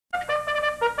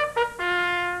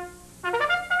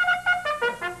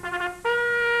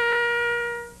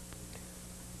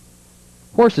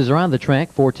Horses are on the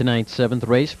track for tonight's 7th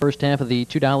race. First half of the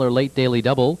 $2 late daily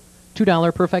double.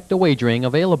 $2 perfecta wagering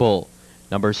available.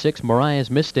 Number 6,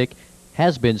 Mariah's Mystic,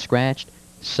 has been scratched.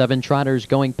 7 trotters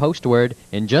going postward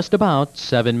in just about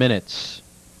 7 minutes.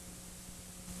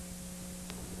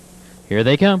 Here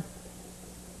they come.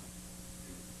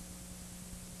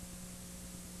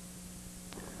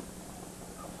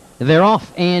 They're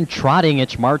off and trotting.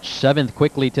 It's March 7th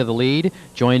quickly to the lead,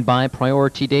 joined by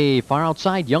Priority Dave. Far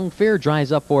outside, Young Fair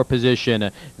dries up for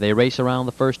position. They race around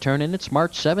the first turn, and it's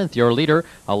March 7th. Your leader,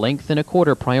 a length and a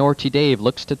quarter. Priority Dave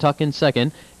looks to tuck in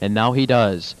second, and now he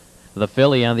does. The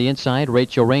filly on the inside,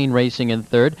 Rachel Rain racing in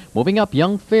third. Moving up,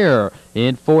 Young Fair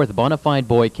in fourth. Bonafide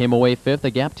Boy came away fifth.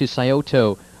 A gap to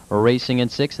Scioto racing in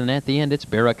sixth, and at the end it's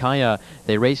Barakaya.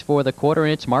 They race for the quarter,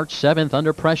 and it's March 7th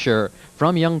under pressure.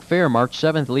 From Young Fair, March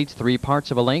 7th leads 3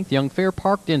 parts of a length. Young Fair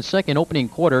parked in second, opening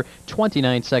quarter,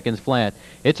 29 seconds flat.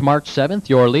 It's March 7th,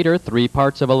 your leader, 3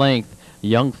 parts of a length.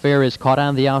 Young Fair is caught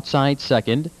on the outside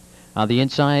second. On the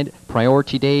inside,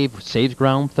 Priority Dave saves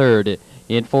ground third.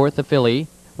 In fourth, the filly,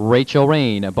 Rachel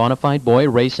Rain. A Bonafide Boy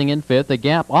racing in fifth. The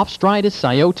gap off stride is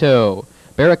Scioto.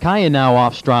 Barakaya now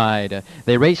off stride.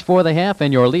 They race for the half,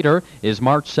 and your leader is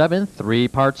March 7th, 3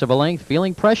 parts of a length,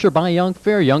 feeling pressure by Young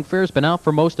Fair. Young Fair's been out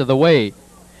for most of the way.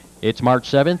 It's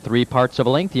March 7th, 3 parts of a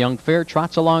length. Young Fair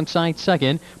trots alongside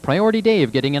second. Priority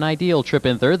Dave getting an ideal trip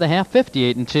in third. The half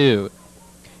 58 and 2.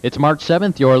 It's March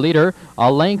 7th, your leader,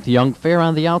 a length. Young Fair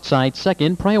on the outside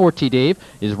second. Priority Dave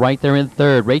is right there in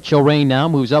third. Rachel Rain now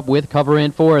moves up with cover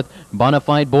in fourth.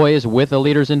 Bonafide Boy is with the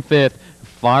leaders in fifth.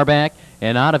 Far back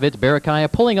and out of it,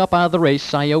 Barakaya pulling up out of the race,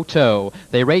 Scioto.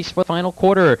 They race for the final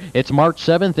quarter. It's March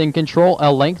 7th in control,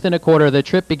 a length and a quarter. The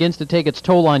trip begins to take its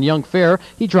toll on Young Fair.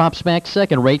 He drops back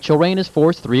second. Rachel Rain is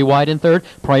fourth, 3 wide in third.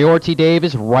 Priority Dave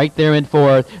is right there in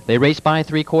fourth. They race by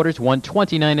 3 quarters,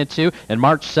 129 and 2, and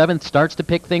March 7th starts to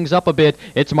pick things up a bit.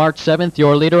 It's March 7th,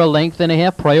 your leader, a length and a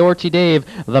half. Priority Dave,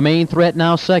 the main threat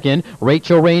now second.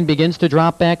 Rachel Rain begins to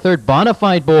drop back third.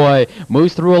 Bonafide Boy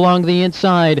moves through along the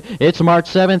inside. It's March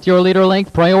 7th, your leader,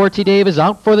 length. Priority Dave is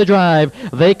out for the drive.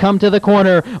 They come to the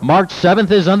corner. March 7th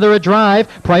is under a drive.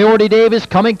 Priority Dave is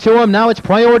coming to him. Now it's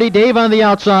Priority Dave on the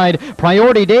outside.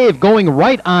 Priority Dave going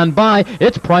right on by.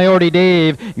 It's Priority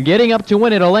Dave getting up to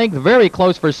win at a length. Very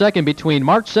close for second between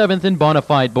March 7th and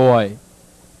Bonafide Boy.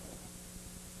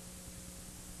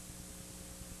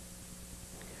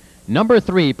 Number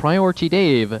 3, Priority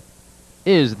Dave,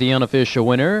 is the unofficial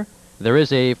winner. There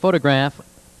is a photograph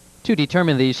to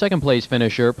determine the second place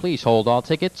finisher. Please hold all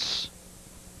tickets.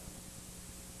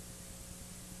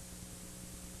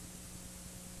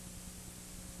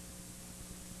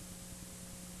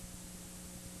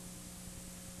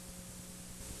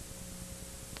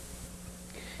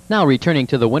 Now returning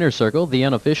to the winner's circle, the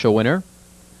unofficial winner,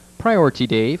 Priority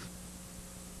Dave.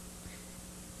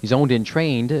 He's owned and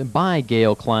trained by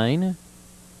Gail Klein.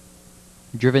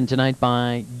 Driven tonight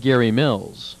by Gary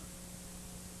Mills.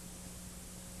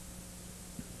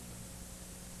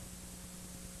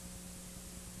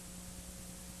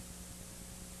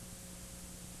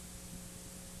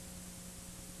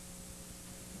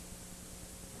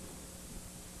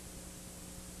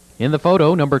 In the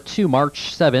photo, number 2,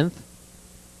 March 7th,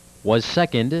 was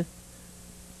second.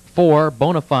 4,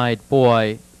 Bonafide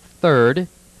Boy, third.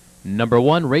 Number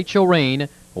 1, Rachel Rain,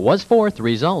 was fourth.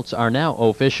 Results are now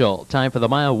official. Time for the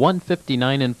mile,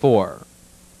 1:59 and 4.